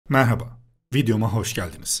Merhaba, videoma hoş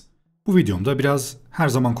geldiniz. Bu videomda biraz her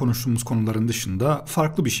zaman konuştuğumuz konuların dışında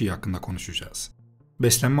farklı bir şey hakkında konuşacağız.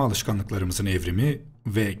 Beslenme alışkanlıklarımızın evrimi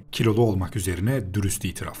ve kilolu olmak üzerine dürüst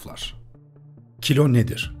itiraflar. Kilo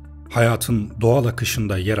nedir? Hayatın doğal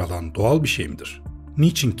akışında yer alan doğal bir şey midir?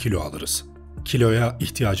 Niçin kilo alırız? Kiloya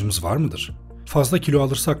ihtiyacımız var mıdır? Fazla kilo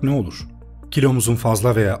alırsak ne olur? Kilomuzun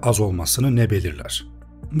fazla veya az olmasını ne belirler?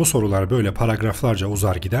 Bu sorular böyle paragraflarca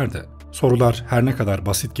uzar gider de, sorular her ne kadar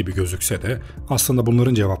basit gibi gözükse de aslında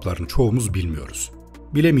bunların cevaplarını çoğumuz bilmiyoruz.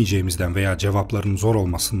 Bilemeyeceğimizden veya cevapların zor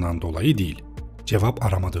olmasından dolayı değil, cevap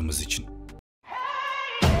aramadığımız için.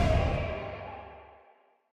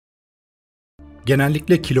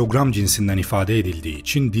 Genellikle kilogram cinsinden ifade edildiği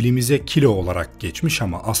için dilimize kilo olarak geçmiş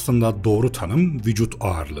ama aslında doğru tanım vücut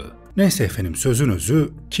ağırlığı. Neyse efendim, sözün özü,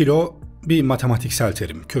 kilo bir matematiksel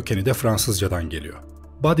terim, kökeni de Fransızcadan geliyor.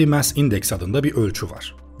 Body Mass Index adında bir ölçü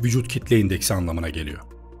var. Vücut kitle indeksi anlamına geliyor.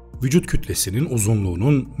 Vücut kütlesinin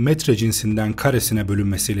uzunluğunun metre cinsinden karesine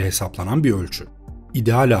bölünmesiyle hesaplanan bir ölçü.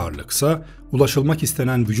 İdeal ağırlıksa ulaşılmak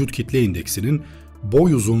istenen vücut kitle indeksinin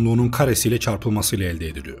boy uzunluğunun karesiyle çarpılmasıyla elde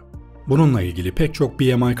ediliyor. Bununla ilgili pek çok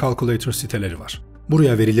BMI Calculator siteleri var.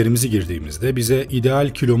 Buraya verilerimizi girdiğimizde bize ideal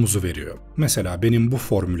kilomuzu veriyor. Mesela benim bu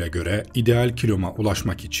formüle göre ideal kiloma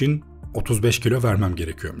ulaşmak için 35 kilo vermem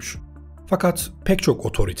gerekiyormuş. Fakat pek çok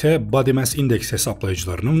otorite Body Mass Index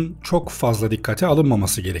hesaplayıcılarının çok fazla dikkate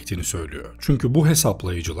alınmaması gerektiğini söylüyor. Çünkü bu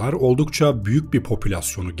hesaplayıcılar oldukça büyük bir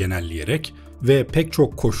popülasyonu genelleyerek ve pek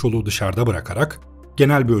çok koşulu dışarıda bırakarak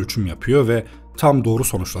genel bir ölçüm yapıyor ve tam doğru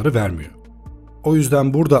sonuçları vermiyor. O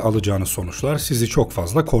yüzden burada alacağınız sonuçlar sizi çok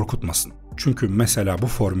fazla korkutmasın. Çünkü mesela bu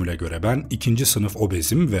formüle göre ben 2. sınıf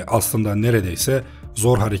obezim ve aslında neredeyse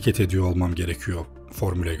zor hareket ediyor olmam gerekiyor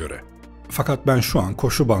formüle göre. Fakat ben şu an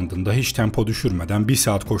koşu bandında hiç tempo düşürmeden 1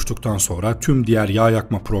 saat koştuktan sonra tüm diğer yağ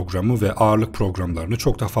yakma programı ve ağırlık programlarını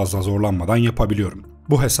çok da fazla zorlanmadan yapabiliyorum.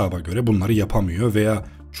 Bu hesaba göre bunları yapamıyor veya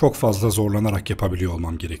çok fazla zorlanarak yapabiliyor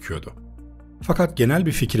olmam gerekiyordu. Fakat genel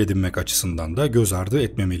bir fikir edinmek açısından da göz ardı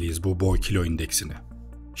etmemeliyiz bu boy kilo indeksini.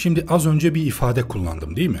 Şimdi az önce bir ifade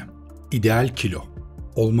kullandım değil mi? İdeal kilo.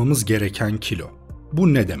 Olmamız gereken kilo.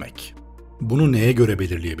 Bu ne demek? Bunu neye göre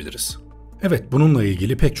belirleyebiliriz? Evet, bununla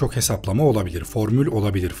ilgili pek çok hesaplama olabilir, formül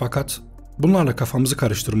olabilir fakat bunlarla kafamızı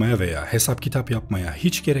karıştırmaya veya hesap kitap yapmaya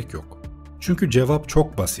hiç gerek yok. Çünkü cevap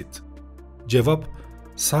çok basit. Cevap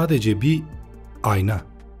sadece bir ayna.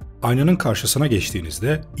 Aynanın karşısına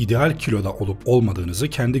geçtiğinizde ideal kiloda olup olmadığınızı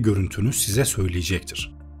kendi görüntünüz size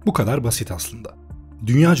söyleyecektir. Bu kadar basit aslında.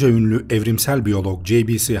 Dünyaca ünlü evrimsel biyolog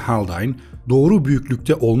J.B.C. Haldane, Doğru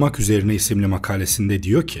Büyüklükte Olmak Üzerine isimli makalesinde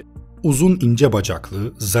diyor ki, uzun ince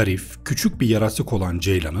bacaklı, zarif, küçük bir yaratık olan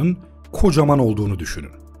ceylanın kocaman olduğunu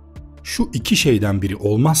düşünün. Şu iki şeyden biri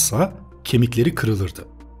olmazsa kemikleri kırılırdı.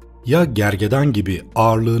 Ya gergedan gibi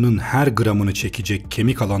ağırlığının her gramını çekecek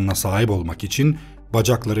kemik alanına sahip olmak için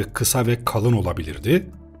bacakları kısa ve kalın olabilirdi,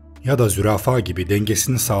 ya da zürafa gibi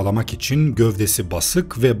dengesini sağlamak için gövdesi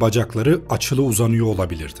basık ve bacakları açılı uzanıyor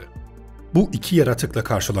olabilirdi. Bu iki yaratıkla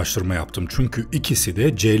karşılaştırma yaptım çünkü ikisi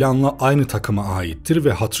de ceylanla aynı takıma aittir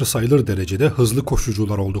ve hatırı sayılır derecede hızlı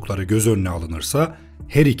koşucular oldukları göz önüne alınırsa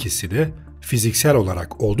her ikisi de fiziksel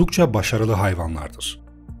olarak oldukça başarılı hayvanlardır.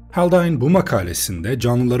 Haldane bu makalesinde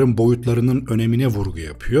canlıların boyutlarının önemine vurgu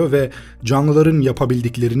yapıyor ve canlıların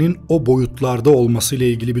yapabildiklerinin o boyutlarda olmasıyla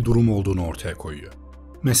ilgili bir durum olduğunu ortaya koyuyor.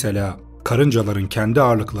 Mesela karıncaların kendi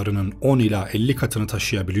ağırlıklarının 10 ila 50 katını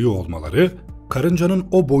taşıyabiliyor olmaları, karıncanın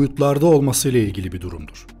o boyutlarda olmasıyla ilgili bir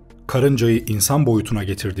durumdur. Karıncayı insan boyutuna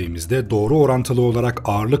getirdiğimizde doğru orantılı olarak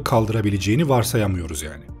ağırlık kaldırabileceğini varsayamıyoruz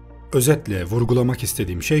yani. Özetle vurgulamak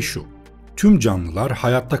istediğim şey şu: tüm canlılar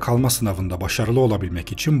hayatta kalma sınavında başarılı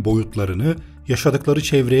olabilmek için boyutlarını yaşadıkları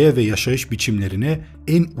çevreye ve yaşayış biçimlerine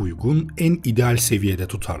en uygun, en ideal seviyede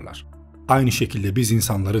tutarlar. Aynı şekilde biz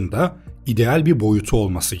insanların da ideal bir boyutu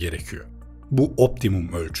olması gerekiyor. Bu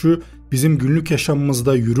optimum ölçü bizim günlük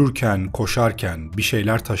yaşamımızda yürürken, koşarken, bir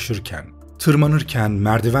şeyler taşırken, tırmanırken,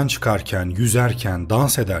 merdiven çıkarken, yüzerken,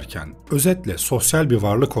 dans ederken, özetle sosyal bir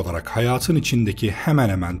varlık olarak hayatın içindeki hemen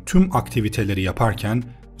hemen tüm aktiviteleri yaparken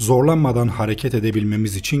zorlanmadan hareket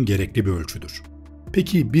edebilmemiz için gerekli bir ölçüdür.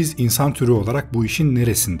 Peki biz insan türü olarak bu işin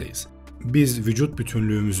neresindeyiz? Biz vücut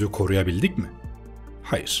bütünlüğümüzü koruyabildik mi?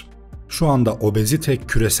 Hayır. Şu anda obezite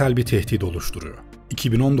küresel bir tehdit oluşturuyor.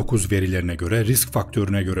 2019 verilerine göre risk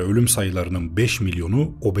faktörüne göre ölüm sayılarının 5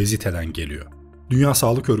 milyonu obeziteden geliyor. Dünya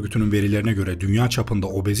Sağlık Örgütü'nün verilerine göre dünya çapında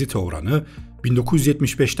obezite oranı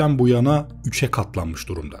 1975'ten bu yana 3'e katlanmış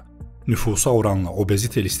durumda. Nüfusa oranla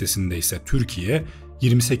obezite listesinde ise Türkiye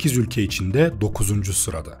 28 ülke içinde 9.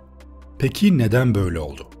 sırada. Peki neden böyle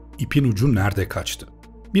oldu? İpin ucu nerede kaçtı?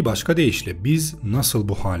 Bir başka deyişle biz nasıl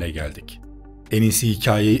bu hale geldik? En iyisi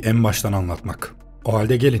hikayeyi en baştan anlatmak. O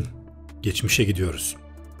halde gelin, geçmişe gidiyoruz.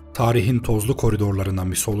 Tarihin tozlu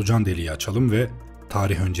koridorlarından bir solucan deliği açalım ve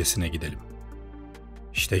tarih öncesine gidelim.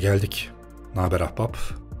 İşte geldik. Naber ahbap?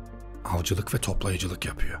 Avcılık ve toplayıcılık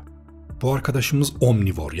yapıyor. Bu arkadaşımız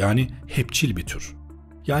omnivor, yani hepçil bir tür.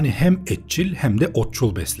 Yani hem etçil hem de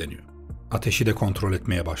otçul besleniyor. Ateşi de kontrol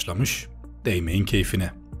etmeye başlamış, değmeyin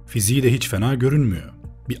keyfine. Fiziği de hiç fena görünmüyor.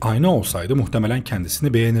 Bir ayna olsaydı muhtemelen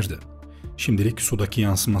kendisini beğenirdi. Şimdilik sudaki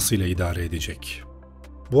yansımasıyla idare edecek.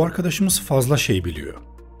 Bu arkadaşımız fazla şey biliyor.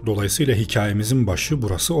 Dolayısıyla hikayemizin başı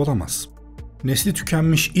burası olamaz. Nesli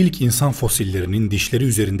tükenmiş ilk insan fosillerinin dişleri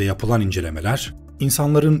üzerinde yapılan incelemeler,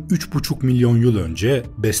 insanların 3,5 milyon yıl önce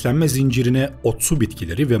beslenme zincirine otsu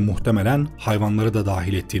bitkileri ve muhtemelen hayvanları da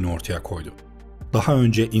dahil ettiğini ortaya koydu. Daha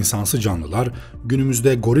önce insansı canlılar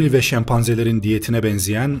günümüzde goril ve şempanzelerin diyetine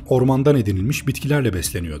benzeyen ormandan edinilmiş bitkilerle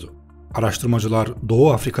besleniyordu. Araştırmacılar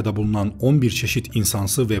Doğu Afrika'da bulunan 11 çeşit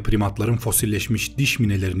insansı ve primatların fosilleşmiş diş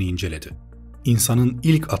minelerini inceledi. İnsanın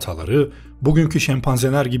ilk ataları bugünkü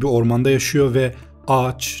şempanzeler gibi ormanda yaşıyor ve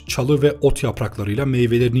ağaç, çalı ve ot yapraklarıyla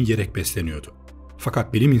meyvelerini yiyerek besleniyordu.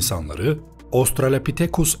 Fakat bilim insanları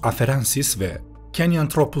Australopithecus afarensis ve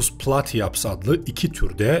Kenyanthropus platyaps adlı iki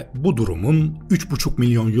türde bu durumun 3,5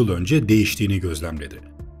 milyon yıl önce değiştiğini gözlemledi.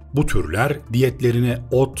 Bu türler diyetlerine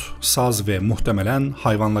ot, saz ve muhtemelen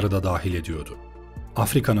hayvanları da dahil ediyordu.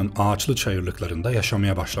 Afrika'nın ağaçlı çayırlıklarında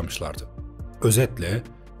yaşamaya başlamışlardı. Özetle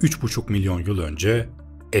 3,5 milyon yıl önce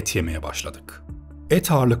et yemeye başladık.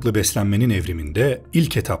 Et ağırlıklı beslenmenin evriminde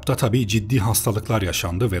ilk etapta tabii ciddi hastalıklar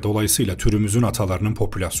yaşandı ve dolayısıyla türümüzün atalarının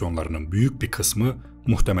popülasyonlarının büyük bir kısmı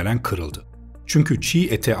muhtemelen kırıldı. Çünkü çiğ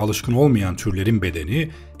ete alışkın olmayan türlerin bedeni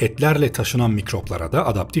etlerle taşınan mikroplara da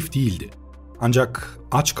adaptif değildi. Ancak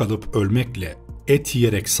aç kalıp ölmekle et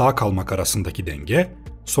yiyerek sağ kalmak arasındaki denge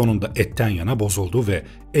sonunda etten yana bozuldu ve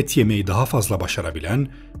et yemeyi daha fazla başarabilen,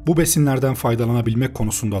 bu besinlerden faydalanabilmek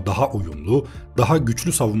konusunda daha uyumlu, daha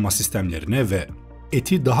güçlü savunma sistemlerine ve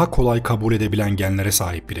eti daha kolay kabul edebilen genlere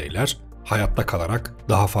sahip bireyler hayatta kalarak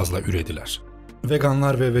daha fazla ürediler.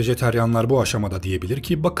 Veganlar ve vejeteryanlar bu aşamada diyebilir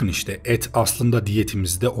ki bakın işte et aslında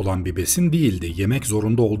diyetimizde olan bir besin değildi, yemek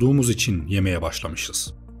zorunda olduğumuz için yemeye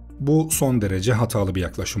başlamışız. Bu son derece hatalı bir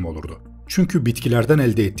yaklaşım olurdu. Çünkü bitkilerden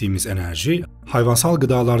elde ettiğimiz enerji, hayvansal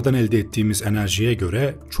gıdalardan elde ettiğimiz enerjiye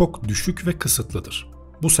göre çok düşük ve kısıtlıdır.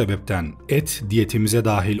 Bu sebepten et diyetimize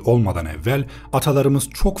dahil olmadan evvel atalarımız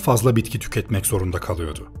çok fazla bitki tüketmek zorunda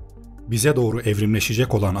kalıyordu. Bize doğru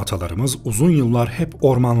evrimleşecek olan atalarımız uzun yıllar hep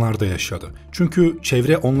ormanlarda yaşadı. Çünkü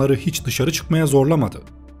çevre onları hiç dışarı çıkmaya zorlamadı.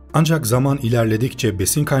 Ancak zaman ilerledikçe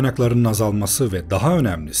besin kaynaklarının azalması ve daha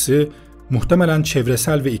önemlisi, muhtemelen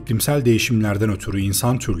çevresel ve iklimsel değişimlerden ötürü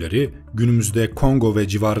insan türleri günümüzde Kongo ve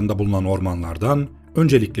civarında bulunan ormanlardan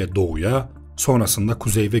öncelikle doğuya, sonrasında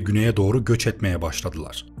kuzey ve güneye doğru göç etmeye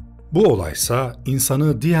başladılar. Bu olaysa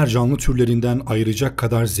insanı diğer canlı türlerinden ayıracak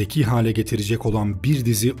kadar zeki hale getirecek olan bir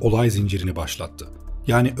dizi olay zincirini başlattı.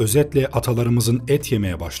 Yani özetle atalarımızın et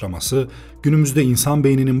yemeye başlaması günümüzde insan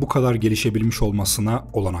beyninin bu kadar gelişebilmiş olmasına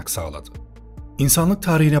olanak sağladı. İnsanlık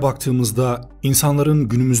tarihine baktığımızda insanların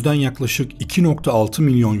günümüzden yaklaşık 2,6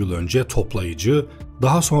 milyon yıl önce toplayıcı,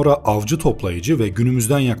 daha sonra avcı toplayıcı ve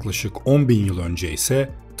günümüzden yaklaşık 10 bin yıl önce ise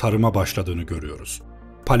tarıma başladığını görüyoruz.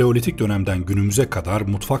 Paleolitik dönemden günümüze kadar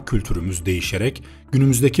mutfak kültürümüz değişerek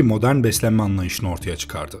günümüzdeki modern beslenme anlayışını ortaya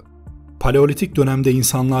çıkardı. Paleolitik dönemde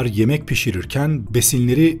insanlar yemek pişirirken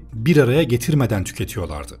besinleri bir araya getirmeden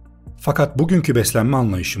tüketiyorlardı. Fakat bugünkü beslenme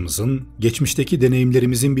anlayışımızın geçmişteki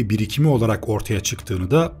deneyimlerimizin bir birikimi olarak ortaya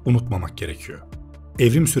çıktığını da unutmamak gerekiyor.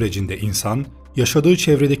 Evrim sürecinde insan, yaşadığı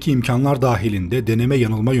çevredeki imkanlar dahilinde deneme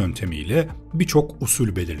yanılma yöntemiyle birçok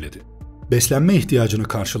usul belirledi. Beslenme ihtiyacını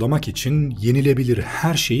karşılamak için yenilebilir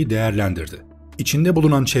her şeyi değerlendirdi. İçinde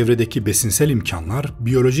bulunan çevredeki besinsel imkanlar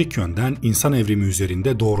biyolojik yönden insan evrimi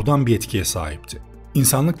üzerinde doğrudan bir etkiye sahipti.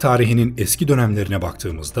 İnsanlık tarihinin eski dönemlerine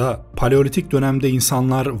baktığımızda, Paleolitik dönemde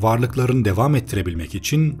insanlar varlıklarını devam ettirebilmek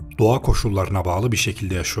için doğa koşullarına bağlı bir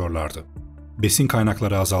şekilde yaşıyorlardı. Besin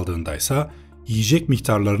kaynakları azaldığında ise yiyecek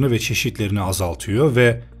miktarlarını ve çeşitlerini azaltıyor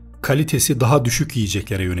ve kalitesi daha düşük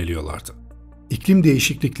yiyeceklere yöneliyorlardı. İklim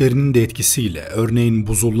değişikliklerinin de etkisiyle örneğin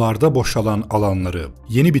buzullarda boşalan alanları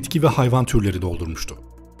yeni bitki ve hayvan türleri doldurmuştu.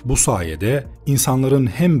 Bu sayede insanların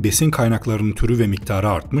hem besin kaynaklarının türü ve miktarı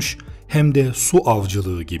artmış hem de su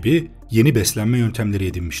avcılığı gibi yeni beslenme yöntemleri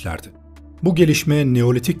edinmişlerdi. Bu gelişme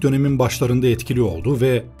Neolitik dönemin başlarında etkili oldu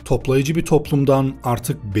ve toplayıcı bir toplumdan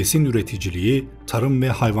artık besin üreticiliği, tarım ve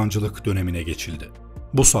hayvancılık dönemine geçildi.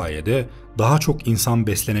 Bu sayede daha çok insan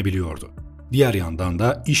beslenebiliyordu. Diğer yandan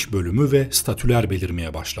da iş bölümü ve statüler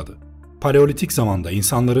belirmeye başladı. Paleolitik zamanda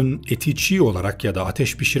insanların eti çiğ olarak ya da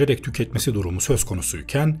ateş pişirerek tüketmesi durumu söz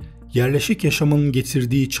konusuyken, yerleşik yaşamın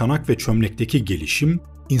getirdiği çanak ve çömlekteki gelişim,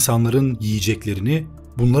 insanların yiyeceklerini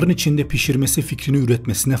bunların içinde pişirmesi fikrini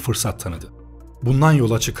üretmesine fırsat tanıdı. Bundan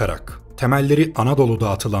yola çıkarak temelleri Anadolu'da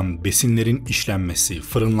atılan besinlerin işlenmesi,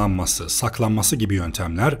 fırınlanması, saklanması gibi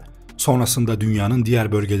yöntemler sonrasında dünyanın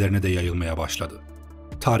diğer bölgelerine de yayılmaya başladı.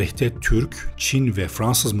 Tarihte Türk, Çin ve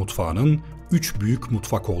Fransız mutfağının 3 büyük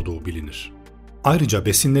mutfak olduğu bilinir. Ayrıca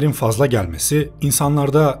besinlerin fazla gelmesi,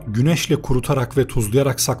 insanlarda güneşle kurutarak ve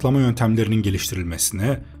tuzlayarak saklama yöntemlerinin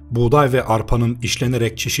geliştirilmesine, buğday ve arpanın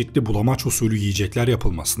işlenerek çeşitli bulamaç usulü yiyecekler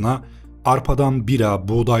yapılmasına, arpadan bira,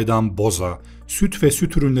 buğdaydan boza, süt ve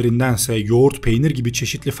süt ürünlerindense yoğurt, peynir gibi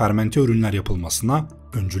çeşitli fermente ürünler yapılmasına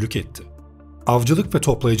öncülük etti. Avcılık ve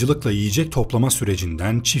toplayıcılıkla yiyecek toplama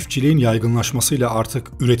sürecinden çiftçiliğin yaygınlaşmasıyla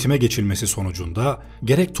artık üretime geçilmesi sonucunda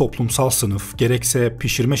gerek toplumsal sınıf gerekse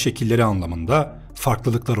pişirme şekilleri anlamında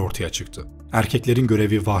farklılıklar ortaya çıktı. Erkeklerin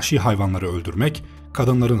görevi vahşi hayvanları öldürmek,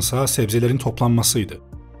 kadınlarınsa sebzelerin toplanmasıydı.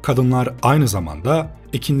 Kadınlar aynı zamanda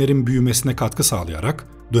ekinlerin büyümesine katkı sağlayarak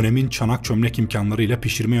dönemin çanak çömlek imkanlarıyla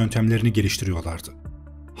pişirme yöntemlerini geliştiriyorlardı.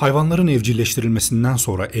 Hayvanların evcilleştirilmesinden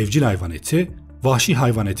sonra evcil hayvan eti, vahşi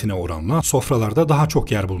hayvan etine oranla sofralarda daha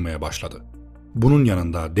çok yer bulmaya başladı. Bunun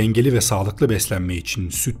yanında dengeli ve sağlıklı beslenme için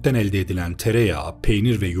sütten elde edilen tereyağı,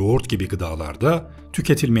 peynir ve yoğurt gibi gıdalar da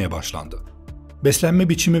tüketilmeye başlandı. Beslenme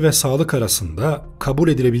biçimi ve sağlık arasında kabul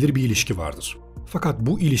edilebilir bir ilişki vardır. Fakat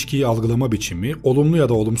bu ilişkiyi algılama biçimi olumlu ya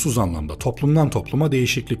da olumsuz anlamda toplumdan topluma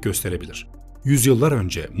değişiklik gösterebilir. Yüzyıllar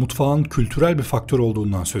önce mutfağın kültürel bir faktör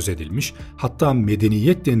olduğundan söz edilmiş, hatta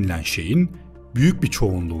medeniyet denilen şeyin büyük bir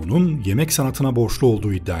çoğunluğunun yemek sanatına borçlu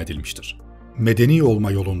olduğu iddia edilmiştir. Medeni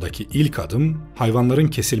olma yolundaki ilk adım hayvanların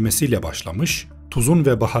kesilmesiyle başlamış, tuzun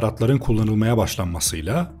ve baharatların kullanılmaya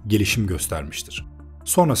başlanmasıyla gelişim göstermiştir.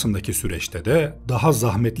 Sonrasındaki süreçte de daha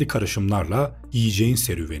zahmetli karışımlarla yiyeceğin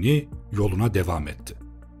serüveni yoluna devam etti.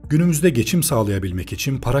 Günümüzde geçim sağlayabilmek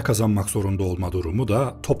için para kazanmak zorunda olma durumu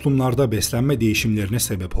da toplumlarda beslenme değişimlerine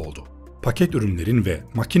sebep oldu. Paket ürünlerin ve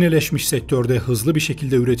makineleşmiş sektörde hızlı bir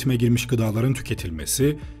şekilde üretime girmiş gıdaların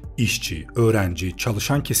tüketilmesi, işçi, öğrenci,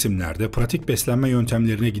 çalışan kesimlerde pratik beslenme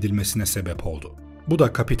yöntemlerine gidilmesine sebep oldu. Bu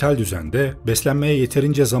da kapital düzende beslenmeye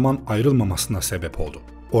yeterince zaman ayrılmamasına sebep oldu.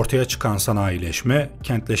 Ortaya çıkan sanayileşme,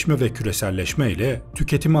 kentleşme ve küreselleşme ile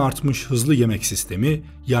tüketimi artmış hızlı yemek sistemi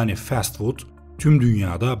yani fast food tüm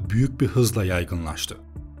dünyada büyük bir hızla yaygınlaştı.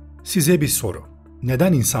 Size bir soru.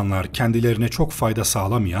 Neden insanlar kendilerine çok fayda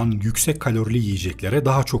sağlamayan yüksek kalorili yiyeceklere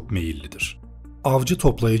daha çok meyillidir? Avcı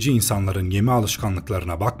toplayıcı insanların yeme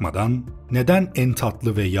alışkanlıklarına bakmadan neden en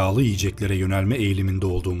tatlı ve yağlı yiyeceklere yönelme eğiliminde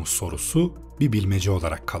olduğumuz sorusu bir bilmece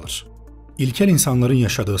olarak kalır. İlkel insanların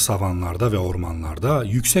yaşadığı savanlarda ve ormanlarda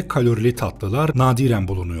yüksek kalorili tatlılar nadiren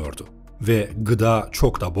bulunuyordu ve gıda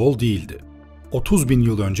çok da bol değildi. 30 bin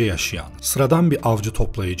yıl önce yaşayan sıradan bir avcı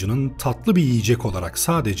toplayıcının tatlı bir yiyecek olarak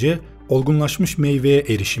sadece olgunlaşmış meyveye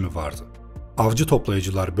erişimi vardı. Avcı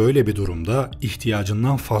toplayıcılar böyle bir durumda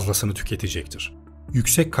ihtiyacından fazlasını tüketecektir.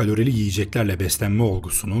 Yüksek kalorili yiyeceklerle beslenme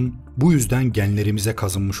olgusunun bu yüzden genlerimize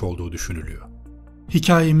kazınmış olduğu düşünülüyor.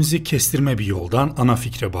 Hikayemizi kestirme bir yoldan ana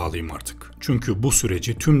fikre bağlayayım artık. Çünkü bu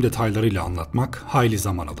süreci tüm detaylarıyla anlatmak hayli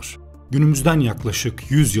zaman alır. Günümüzden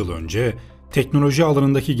yaklaşık 100 yıl önce teknoloji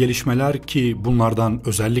alanındaki gelişmeler ki bunlardan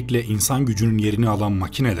özellikle insan gücünün yerini alan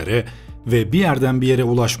makinelere ve bir yerden bir yere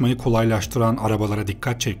ulaşmayı kolaylaştıran arabalara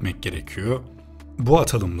dikkat çekmek gerekiyor. Bu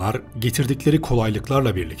atılımlar getirdikleri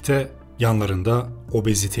kolaylıklarla birlikte yanlarında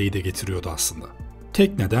obeziteyi de getiriyordu aslında.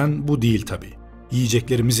 Tek neden bu değil tabii.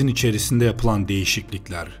 Yiyeceklerimizin içerisinde yapılan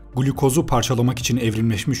değişiklikler, glukozu parçalamak için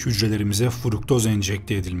evrimleşmiş hücrelerimize fruktoz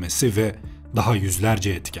enjekte edilmesi ve daha yüzlerce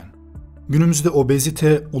etken. Günümüzde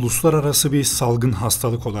obezite uluslararası bir salgın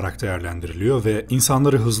hastalık olarak değerlendiriliyor ve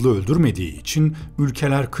insanları hızlı öldürmediği için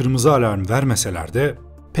ülkeler kırmızı alarm vermeseler de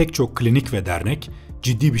pek çok klinik ve dernek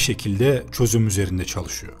ciddi bir şekilde çözüm üzerinde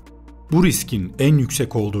çalışıyor. Bu riskin en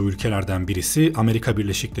yüksek olduğu ülkelerden birisi Amerika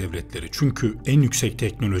Birleşik Devletleri. Çünkü en yüksek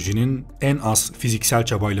teknolojinin en az fiziksel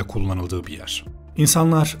çabayla kullanıldığı bir yer.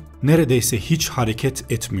 İnsanlar neredeyse hiç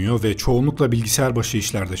hareket etmiyor ve çoğunlukla bilgisayar başı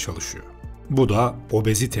işlerde çalışıyor. Bu da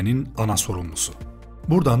obezitenin ana sorumlusu.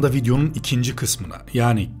 Buradan da videonun ikinci kısmına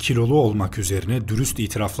yani kilolu olmak üzerine dürüst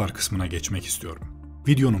itiraflar kısmına geçmek istiyorum.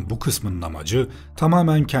 Videonun bu kısmının amacı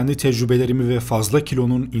tamamen kendi tecrübelerimi ve fazla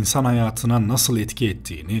kilonun insan hayatına nasıl etki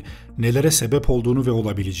ettiğini, nelere sebep olduğunu ve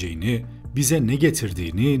olabileceğini, bize ne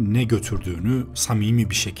getirdiğini, ne götürdüğünü samimi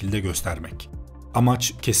bir şekilde göstermek.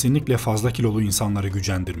 Amaç kesinlikle fazla kilolu insanları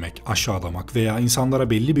gücendirmek, aşağılamak veya insanlara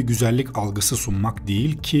belli bir güzellik algısı sunmak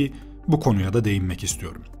değil ki bu konuya da değinmek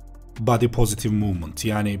istiyorum. Body Positive Movement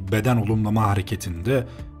yani beden olumlama hareketinde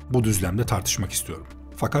bu düzlemde tartışmak istiyorum.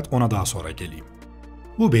 Fakat ona daha sonra geleyim.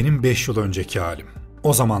 Bu benim 5 yıl önceki halim.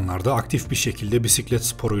 O zamanlarda aktif bir şekilde bisiklet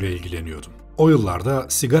sporuyla ilgileniyordum. O yıllarda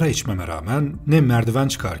sigara içmeme rağmen ne merdiven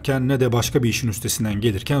çıkarken ne de başka bir işin üstesinden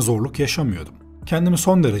gelirken zorluk yaşamıyordum. Kendimi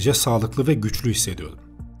son derece sağlıklı ve güçlü hissediyordum.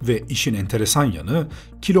 Ve işin enteresan yanı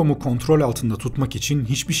kilomu kontrol altında tutmak için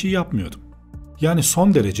hiçbir şey yapmıyordum. Yani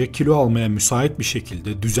son derece kilo almaya müsait bir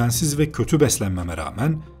şekilde düzensiz ve kötü beslenmeme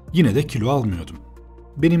rağmen yine de kilo almıyordum.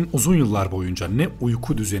 Benim uzun yıllar boyunca ne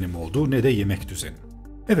uyku düzenim oldu ne de yemek düzenim.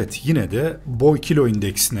 Evet, yine de boy kilo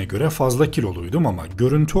indeksine göre fazla kiloluydum ama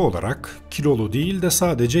görüntü olarak kilolu değil de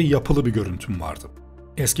sadece yapılı bir görüntüm vardı.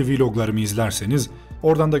 Eski vloglarımı izlerseniz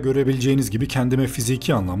oradan da görebileceğiniz gibi kendime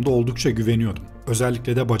fiziki anlamda oldukça güveniyordum.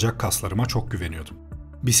 Özellikle de bacak kaslarıma çok güveniyordum.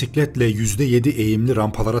 Bisikletle %7 eğimli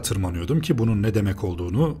rampalara tırmanıyordum ki bunun ne demek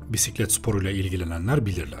olduğunu bisiklet sporuyla ilgilenenler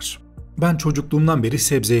bilirler. Ben çocukluğumdan beri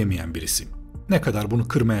sebze yemeyen birisiyim. Ne kadar bunu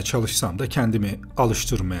kırmaya çalışsam da kendimi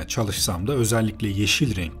alıştırmaya çalışsam da özellikle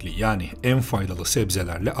yeşil renkli yani en faydalı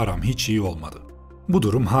sebzelerle aram hiç iyi olmadı. Bu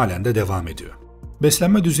durum halen de devam ediyor.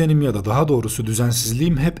 Beslenme düzenim ya da daha doğrusu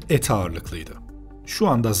düzensizliğim hep et ağırlıklıydı. Şu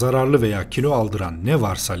anda zararlı veya kilo aldıran ne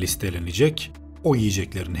varsa listelenecek, o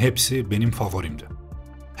yiyeceklerin hepsi benim favorimdi.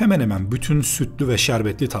 Hemen hemen bütün sütlü ve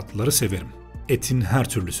şerbetli tatlıları severim. Etin her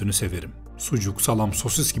türlüsünü severim. Sucuk, salam,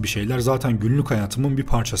 sosis gibi şeyler zaten günlük hayatımın bir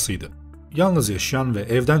parçasıydı. Yalnız yaşayan ve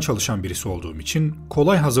evden çalışan birisi olduğum için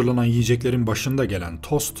kolay hazırlanan yiyeceklerin başında gelen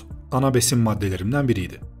tost ana besin maddelerimden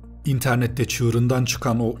biriydi. İnternette çığırından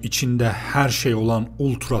çıkan o içinde her şey olan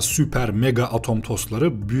ultra süper mega atom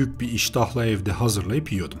tostları büyük bir iştahla evde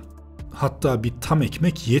hazırlayıp yiyordum. Hatta bir tam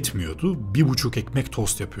ekmek yetmiyordu, 1,5 ekmek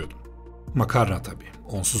tost yapıyordum. Makarna tabii,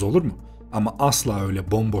 onsuz olur mu? Ama asla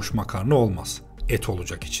öyle bomboş makarna olmaz. Et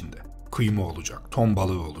olacak içinde, kıyma olacak, ton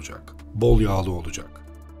balığı olacak, bol yağlı olacak.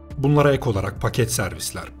 Bunlara ek olarak paket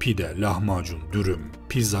servisler, pide, lahmacun, dürüm,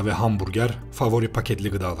 pizza ve hamburger favori paketli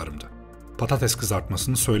gıdalarımdı. Patates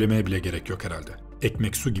kızartmasını söylemeye bile gerek yok herhalde.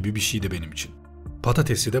 Ekmek su gibi bir şeydi benim için.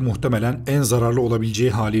 Patatesi de muhtemelen en zararlı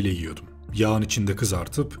olabileceği haliyle yiyordum. Yağın içinde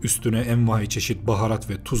kızartıp, üstüne envai çeşit baharat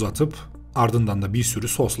ve tuz atıp, ardından da bir sürü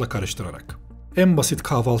sosla karıştırarak. En basit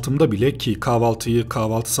kahvaltımda bile ki kahvaltıyı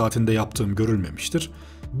kahvaltı saatinde yaptığım görülmemiştir,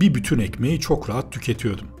 bir bütün ekmeği çok rahat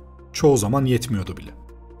tüketiyordum. Çoğu zaman yetmiyordu bile.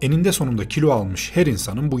 Eninde sonunda kilo almış her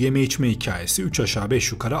insanın bu yeme içme hikayesi 3 aşağı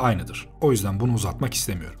 5 yukarı aynıdır. O yüzden bunu uzatmak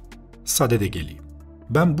istemiyorum. Sade de geleyim.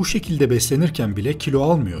 Ben bu şekilde beslenirken bile kilo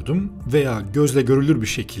almıyordum veya gözle görülür bir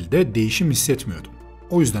şekilde değişim hissetmiyordum.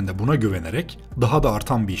 O yüzden de buna güvenerek daha da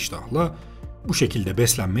artan bir iştahla bu şekilde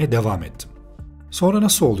beslenmeye devam ettim. Sonra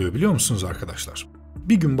nasıl oluyor biliyor musunuz arkadaşlar?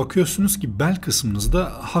 Bir gün bakıyorsunuz ki bel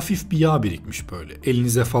kısmınızda hafif bir yağ birikmiş böyle.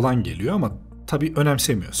 Elinize falan geliyor ama tabii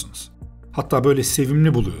önemsemiyorsunuz. Hatta böyle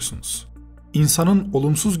sevimli buluyorsunuz. İnsanın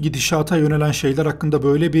olumsuz gidişata yönelen şeyler hakkında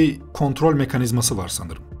böyle bir kontrol mekanizması var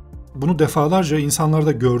sanırım. Bunu defalarca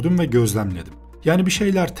insanlarda gördüm ve gözlemledim. Yani bir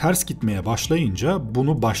şeyler ters gitmeye başlayınca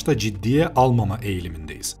bunu başta ciddiye almama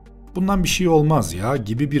eğilimindeyiz. Bundan bir şey olmaz ya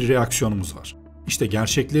gibi bir reaksiyonumuz var. İşte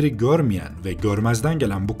gerçekleri görmeyen ve görmezden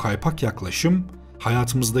gelen bu kaypak yaklaşım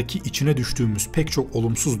hayatımızdaki içine düştüğümüz pek çok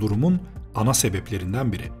olumsuz durumun ana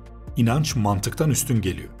sebeplerinden biri. İnanç mantıktan üstün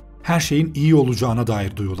geliyor. Her şeyin iyi olacağına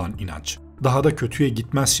dair duyulan inanç. Daha da kötüye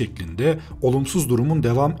gitmez şeklinde olumsuz durumun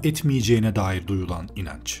devam etmeyeceğine dair duyulan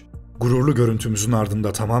inanç. Gururlu görüntümüzün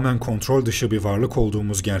ardında tamamen kontrol dışı bir varlık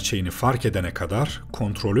olduğumuz gerçeğini fark edene kadar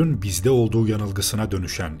kontrolün bizde olduğu yanılgısına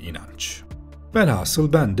dönüşen inanç.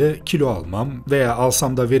 Velhasıl ben de kilo almam veya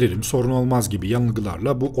alsam da veririm sorun olmaz gibi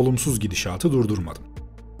yanılgılarla bu olumsuz gidişatı durdurmadım.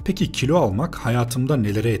 Peki kilo almak hayatımda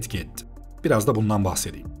nelere etki etti? Biraz da bundan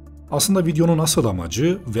bahsedeyim. Aslında videonun asıl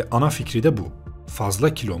amacı ve ana fikri de bu.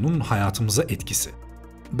 Fazla kilonun hayatımıza etkisi.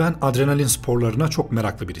 Ben adrenalin sporlarına çok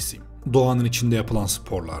meraklı birisiyim. Doğanın içinde yapılan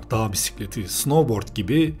sporlar, dağ bisikleti, snowboard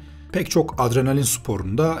gibi pek çok adrenalin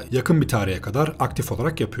sporunda yakın bir tarihe kadar aktif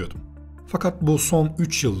olarak yapıyordum. Fakat bu son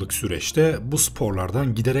 3 yıllık süreçte bu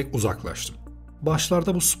sporlardan giderek uzaklaştım.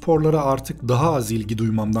 Başlarda bu sporlara artık daha az ilgi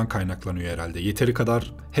duymamdan kaynaklanıyor herhalde. Yeteri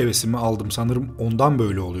kadar hevesimi aldım sanırım ondan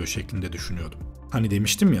böyle oluyor şeklinde düşünüyordum. Hani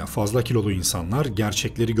demiştim ya fazla kilolu insanlar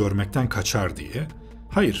gerçekleri görmekten kaçar diye.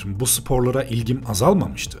 Hayır, bu sporlara ilgim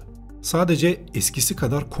azalmamıştı. Sadece eskisi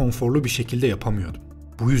kadar konforlu bir şekilde yapamıyordum.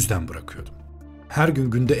 Bu yüzden bırakıyordum. Her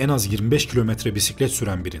gün günde en az 25 kilometre bisiklet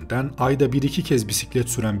süren birinden ayda 1-2 kez bisiklet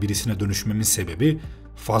süren birisine dönüşmemin sebebi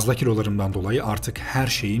fazla kilolarımdan dolayı artık her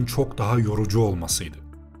şeyin çok daha yorucu olmasıydı.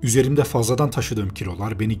 Üzerimde fazladan taşıdığım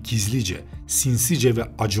kilolar beni gizlice, sinsice ve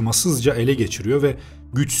acımasızca ele geçiriyor ve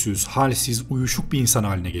güçsüz, halsiz, uyuşuk bir insan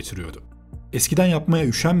haline getiriyordu. Eskiden yapmaya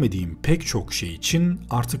üşenmediğim pek çok şey için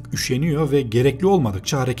artık üşeniyor ve gerekli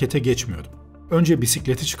olmadıkça harekete geçmiyordum. Önce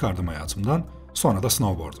bisikleti çıkardım hayatımdan, sonra da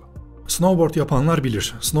snowboard'u. Snowboard yapanlar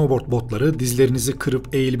bilir. Snowboard botları dizlerinizi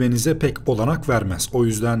kırıp eğilmenize pek olanak vermez. O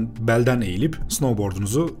yüzden belden eğilip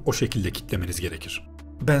snowboard'unuzu o şekilde kitlemeniz gerekir.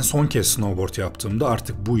 Ben son kez snowboard yaptığımda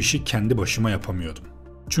artık bu işi kendi başıma yapamıyordum.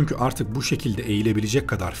 Çünkü artık bu şekilde eğilebilecek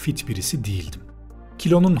kadar fit birisi değildim.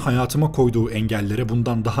 Kilonun hayatıma koyduğu engellere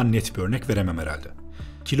bundan daha net bir örnek veremem herhalde.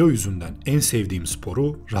 Kilo yüzünden en sevdiğim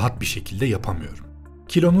sporu rahat bir şekilde yapamıyorum.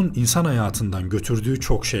 Kilonun insan hayatından götürdüğü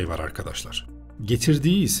çok şey var arkadaşlar.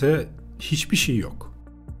 Getirdiği ise hiçbir şey yok.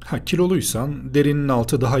 Kiloluysan derinin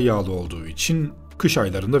altı daha yağlı olduğu için kış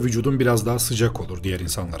aylarında vücudun biraz daha sıcak olur diğer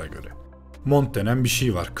insanlara göre. Mont denen bir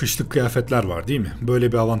şey var, kışlık kıyafetler var değil mi?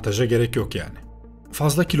 Böyle bir avantaja gerek yok yani.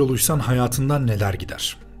 Fazla kiloluysan hayatından neler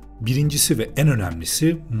gider? Birincisi ve en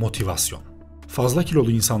önemlisi motivasyon. Fazla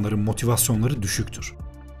kilolu insanların motivasyonları düşüktür.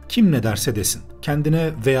 Kim ne derse desin,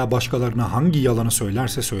 kendine veya başkalarına hangi yalanı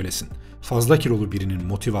söylerse söylesin, fazla kilolu birinin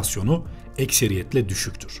motivasyonu ekseriyetle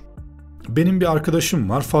düşüktür. Benim bir arkadaşım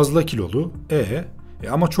var, fazla kilolu,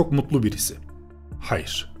 ama çok mutlu birisi.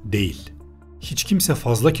 Hayır, değil. Hiç kimse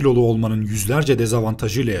fazla kilolu olmanın yüzlerce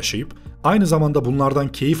dezavantajıyla yaşayıp aynı zamanda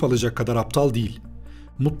bunlardan keyif alacak kadar aptal değil.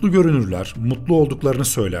 Mutlu görünürler, mutlu olduklarını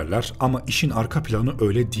söylerler ama işin arka planı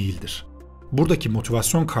öyle değildir. Buradaki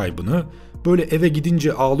motivasyon kaybını böyle eve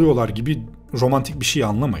gidince ağlıyorlar gibi romantik bir şey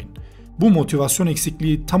anlamayın. Bu motivasyon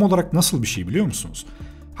eksikliği tam olarak nasıl bir şey biliyor musunuz?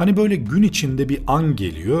 Hani böyle gün içinde bir an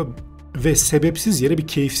geliyor ve sebepsiz yere bir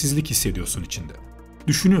keyifsizlik hissediyorsun içinde.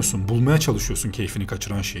 Düşünüyorsun, bulmaya çalışıyorsun keyfini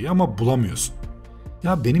kaçıran şeyi ama bulamıyorsun.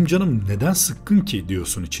 Ya benim canım neden sıkkın ki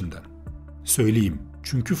diyorsun içinden. Söyleyeyim,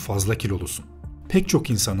 çünkü fazla kilolusun. Pek çok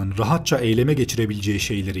insanın rahatça eyleme geçirebileceği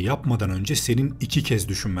şeyleri yapmadan önce senin 2 kez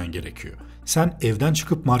düşünmen gerekiyor. Sen evden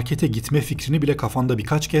çıkıp markete gitme fikrini bile kafanda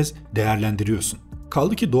birkaç kez değerlendiriyorsun.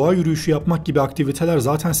 Kaldı ki doğa yürüyüşü yapmak gibi aktiviteler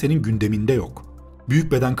zaten senin gündeminde yok.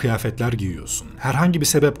 Büyük beden kıyafetler giyiyorsun. Herhangi bir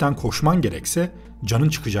sebepten koşman gerekse canın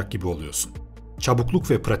çıkacak gibi oluyorsun.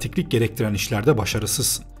 Çabukluk ve pratiklik gerektiren işlerde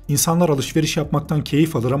başarısızsın. İnsanlar alışveriş yapmaktan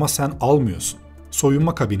keyif alır ama sen almıyorsun.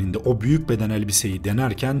 Soyunma kabininde o büyük beden elbiseyi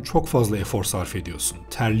denerken çok fazla efor sarf ediyorsun,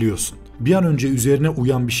 terliyorsun. Bir an önce üzerine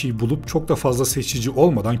uyan bir şey bulup çok da fazla seçici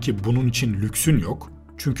olmadan ki bunun için lüksün yok.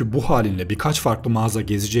 Çünkü bu halinle birkaç farklı mağaza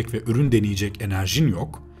gezecek ve ürün deneyecek enerjin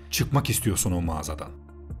yok. Çıkmak istiyorsun o mağazadan.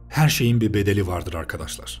 Her şeyin bir bedeli vardır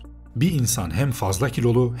arkadaşlar. Bir insan hem fazla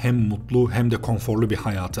kilolu, hem mutlu, hem de konforlu bir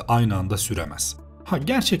hayatı aynı anda süremez.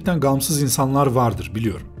 Gerçekten gamsız insanlar vardır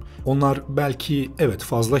biliyorum. Onlar belki evet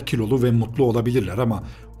fazla kilolu ve mutlu olabilirler ama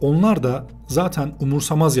onlar da zaten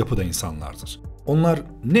umursamaz yapıda insanlardır. Onlar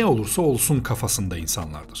ne olursa olsun kafasında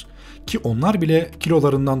insanlardır. Ki onlar bile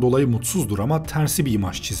kilolarından dolayı mutsuzdur ama tersi bir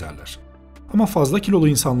imaj çizerler. Ama fazla kilolu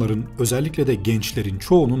insanların, özellikle de gençlerin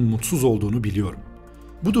çoğunun mutsuz olduğunu biliyorum.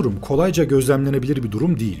 Bu durum kolayca gözlemlenebilir bir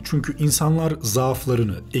durum değil. Çünkü insanlar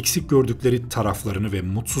zaaflarını, eksik gördükleri taraflarını ve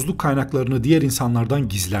mutsuzluk kaynaklarını diğer insanlardan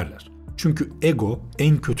gizlerler. Çünkü ego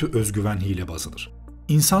en kötü özgüven hilebazıdır.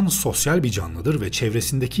 İnsan sosyal bir canlıdır ve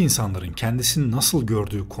çevresindeki insanların kendisini nasıl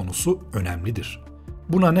gördüğü konusu önemlidir.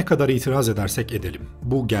 Buna ne kadar itiraz edersek edelim,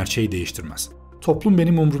 bu gerçeği değiştirmez. Toplum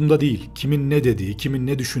benim umurumda değil, kimin ne dediği, kimin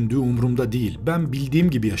ne düşündüğü umurumda değil, ben bildiğim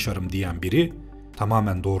gibi yaşarım diyen biri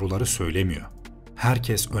tamamen doğruları söylemiyor.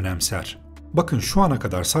 Herkes önemser. Bakın şu ana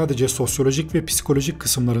kadar sadece sosyolojik ve psikolojik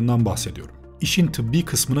kısımlarından bahsediyorum. İşin tıbbi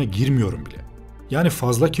kısmına girmiyorum bile. Yani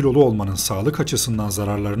fazla kilolu olmanın sağlık açısından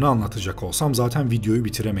zararlarını anlatacak olsam zaten videoyu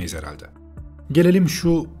bitiremeyiz herhalde. Gelelim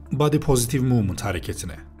şu body positive movement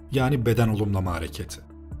hareketine. Yani beden olumlama hareketi.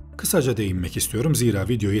 Kısaca değinmek istiyorum zira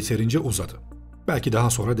video yeterince uzadı. Belki daha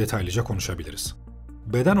sonra detaylıca konuşabiliriz.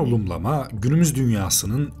 Beden olumlama, günümüz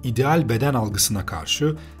dünyasının ideal beden algısına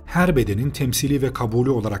karşı her bedenin temsili ve kabulü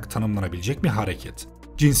olarak tanımlanabilecek bir hareket.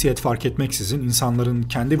 Cinsiyet fark etmeksizin insanların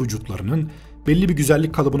kendi vücutlarının belli bir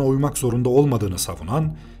güzellik kalıbına uymak zorunda olmadığını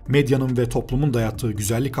savunan, medyanın ve toplumun dayattığı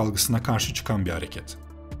güzellik algısına karşı çıkan bir hareket.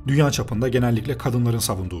 Dünya çapında genellikle kadınların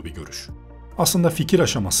savunduğu bir görüş. Aslında fikir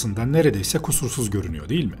aşamasında neredeyse kusursuz görünüyor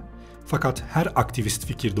değil mi? Fakat her aktivist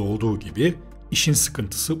fikirde olduğu gibi işin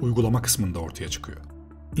sıkıntısı uygulama kısmında ortaya çıkıyor.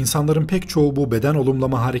 İnsanların pek çoğu bu beden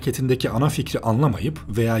olumlama hareketindeki ana fikri anlamayıp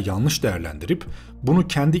veya yanlış değerlendirip bunu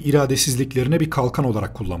kendi iradesizliklerine bir kalkan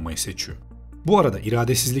olarak kullanmayı seçiyor. Bu arada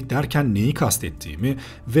iradesizlik derken neyi kastettiğimi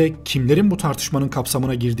ve kimlerin bu tartışmanın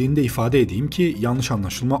kapsamına girdiğini de ifade edeyim ki yanlış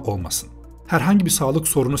anlaşılma olmasın. Herhangi bir sağlık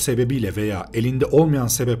sorunu sebebiyle veya elinde olmayan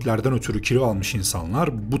sebeplerden ötürü kilo almış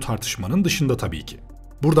insanlar bu tartışmanın dışında tabii ki.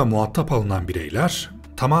 Burada muhatap alınan bireyler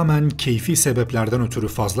Tamamen keyfi sebeplerden ötürü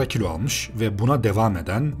fazla kilo almış ve buna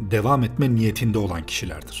devam etme niyetinde olan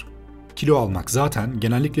kişilerdir. Kilo almak zaten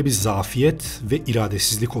genellikle bir zafiyet ve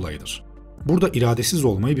iradesizlik olayıdır. Burada iradesiz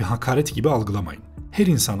olmayı bir hakaret gibi algılamayın. Her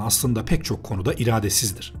insan aslında pek çok konuda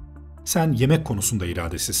iradesizdir. Sen yemek konusunda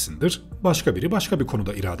iradesizsindir, başka biri başka bir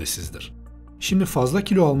konuda iradesizdir. Şimdi fazla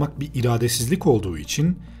kilo almak bir iradesizlik olduğu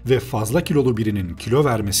için ve fazla kilolu birinin kilo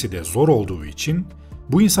vermesi de zor olduğu için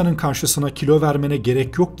bu insanın karşısına kilo vermene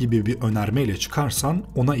gerek yok gibi bir önermeyle çıkarsan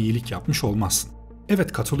ona iyilik yapmış olmazsın.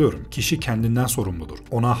 Evet, katılıyorum. Kişi kendinden sorumludur.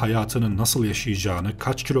 Ona hayatını nasıl yaşayacağını,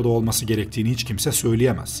 kaç kiloda olması gerektiğini hiç kimse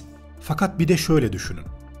söyleyemez. Fakat bir de şöyle düşünün.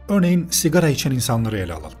 Örneğin sigara içen insanları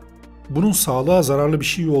ele alalım. Bunun sağlığa zararlı bir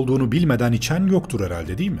şey olduğunu bilmeden içen yoktur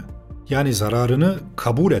herhalde, değil mi? Yani zararını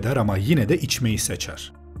kabul eder ama yine de içmeyi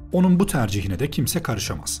seçer. Onun bu tercihine de kimse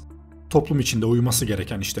karışamaz. Toplum içinde uyması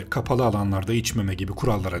gereken kapalı alanlarda içmeme gibi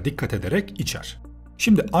kurallara dikkat ederek içer.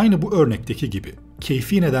 Şimdi aynı bu örnekteki gibi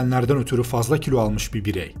keyfi nedenlerden ötürü fazla kilo almış bir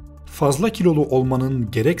birey, fazla kilolu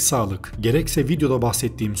olmanın gerek sağlık, gerekse videoda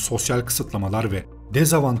bahsettiğim sosyal kısıtlamalar ve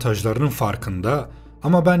dezavantajlarının farkında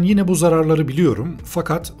ama ben yine bu zararları biliyorum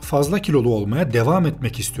fakat fazla kilolu olmaya devam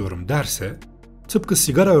etmek istiyorum derse, tıpkı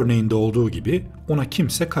sigara örneğinde olduğu gibi ona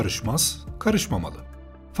kimse karışmaz, karışmamalı.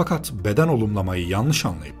 Fakat beden olumlamayı yanlış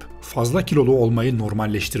anlayıp fazla kilolu olmayı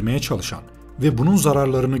normalleştirmeye çalışan ve bunun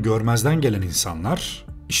zararlarını görmezden gelen insanlar,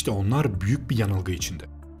 onlar büyük bir yanılgı içinde.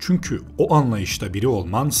 Çünkü o anlayışta biri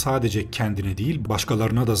olman sadece kendine değil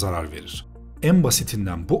başkalarına da zarar verir. En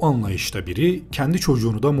basitinden bu anlayışta biri kendi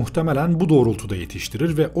çocuğunu da muhtemelen bu doğrultuda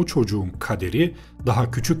yetiştirir ve o çocuğun kaderi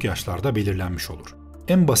daha küçük yaşlarda belirlenmiş olur.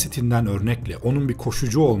 En basitinden örnekle onun bir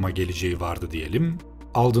koşucu olma geleceği vardı diyelim,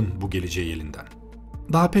 aldın bu geleceği elinden.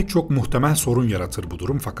 Daha pek çok muhtemel sorun yaratır bu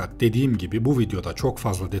durum fakat dediğim gibi bu videoda çok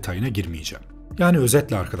fazla detayına girmeyeceğim. Yani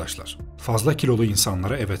özetle arkadaşlar, fazla kilolu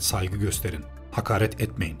insanlara evet saygı gösterin, hakaret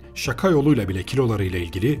etmeyin, şaka yoluyla bile kilolarıyla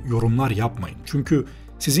ilgili yorumlar yapmayın. Çünkü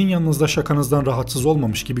sizin yanınızda şakanızdan rahatsız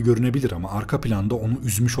olmamış gibi görünebilir ama arka planda onu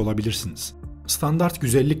üzmüş olabilirsiniz. Standart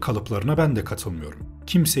güzellik kalıplarına ben de katılmıyorum.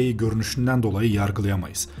 Kimseyi görünüşünden dolayı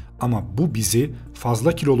yargılayamayız. Ama bu bizi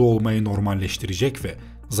fazla kilolu olmayı normalleştirecek ve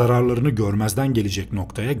zararlarını görmezden gelecek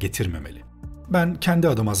noktaya getirmemeli. Ben kendi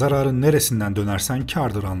adıma zararın neresinden dönersen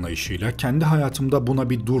kârdır anlayışıyla kendi hayatımda buna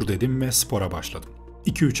bir dur dedim ve spora başladım.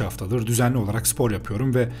 2-3 haftadır düzenli olarak spor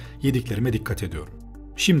yapıyorum ve yediklerime dikkat ediyorum.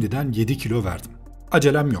 Şimdiden 7 kilo verdim.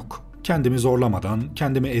 Acelem yok. Kendimi zorlamadan,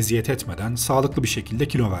 kendime eziyet etmeden sağlıklı bir şekilde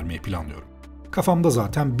kilo vermeyi planlıyorum. Kafamda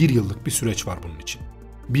zaten 1 yıllık bir süreç var bunun için.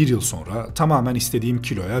 1 yıl sonra tamamen istediğim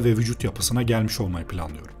kiloya ve vücut yapısına gelmiş olmayı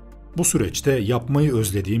planlıyorum. Bu süreçte yapmayı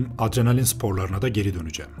özlediğim adrenalin sporlarına da geri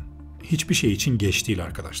döneceğim. Hiçbir şey için geç değil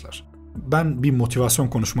arkadaşlar. Ben bir motivasyon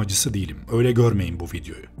konuşmacısı değilim. Öyle görmeyin bu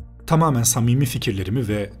videoyu. Tamamen samimi fikirlerimi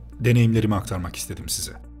ve deneyimlerimi aktarmak istedim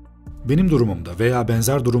size. Benim durumumda veya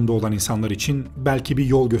benzer durumda olan insanlar için belki bir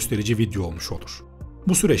yol gösterici video olmuş olur.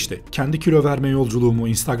 Bu süreçte kendi kilo verme yolculuğumu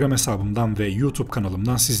Instagram hesabımdan ve YouTube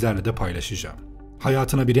kanalımdan sizlerle de paylaşacağım.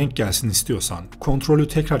 Hayatına bir renk gelsin istiyorsan, kontrolü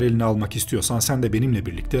tekrar eline almak istiyorsan sen de benimle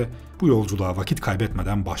birlikte bu yolculuğa vakit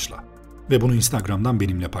kaybetmeden başla. Ve bunu Instagram'dan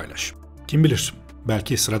benimle paylaş. Kim bilir,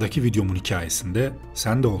 belki sıradaki videomun hikayesinde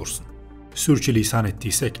sen de olursun. Sürçülisan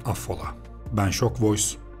ettiysek affola. Ben Shockvoice,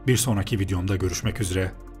 bir sonraki videomda görüşmek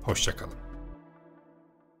üzere, hoşça kalın.